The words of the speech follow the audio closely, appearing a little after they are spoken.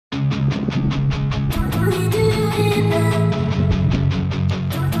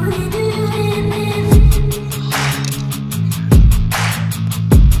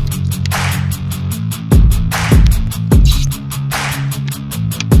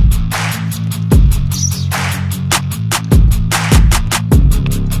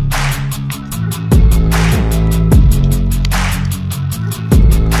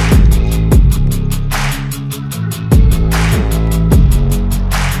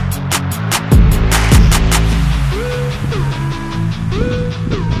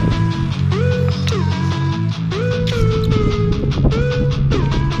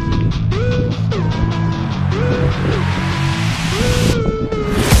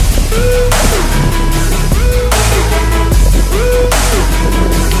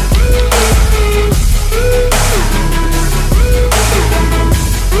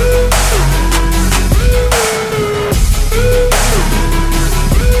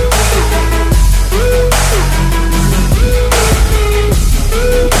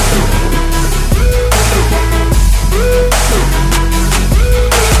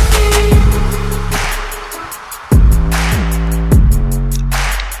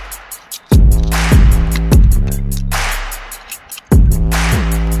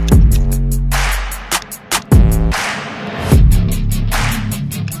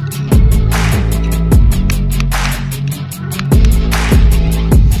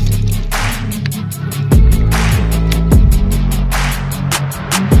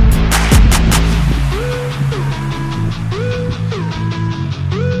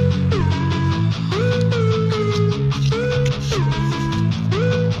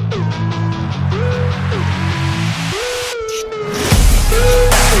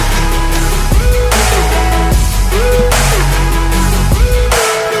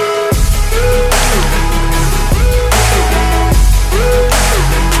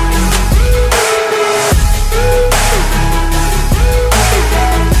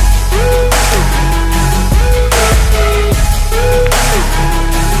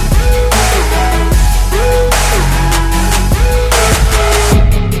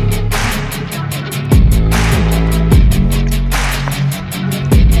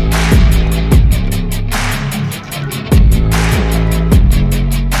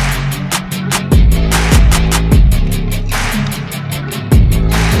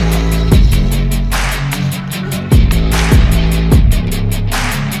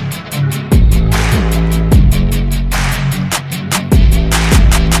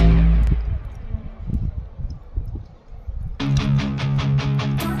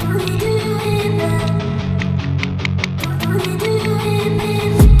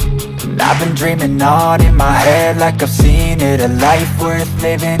I've been dreaming on in my head like I've seen it. A life worth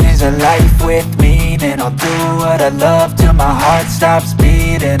living is a life with meaning. I'll do what I love till my heart stops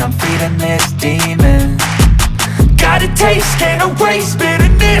beating. I'm feeding this demon. Got a taste, can't erase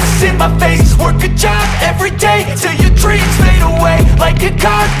bitterness in my face. Work a job every day till your dreams fade away. Like a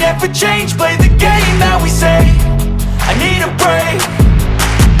card, never change, play the game that we say. I need a break.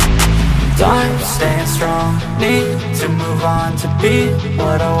 I'm staying strong, need to move on to be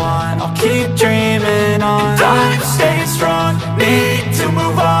what I want. I'll keep dreaming on. I'm staying strong, need to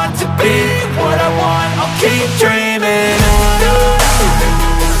move on to be what I want. I'll keep dreaming on.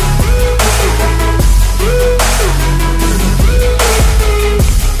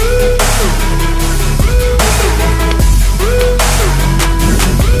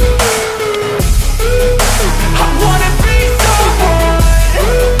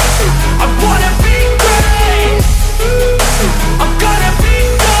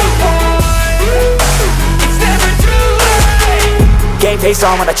 Face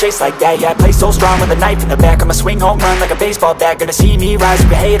on when I chase like that. Yeah, I play so strong with a knife in the back. I'ma swing home run like a baseball bat. Gonna see me rise, you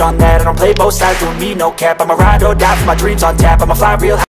can hate on that. I don't play both sides, doing me no cap. I'ma ride or die for my dreams on tap. I'ma fly real high.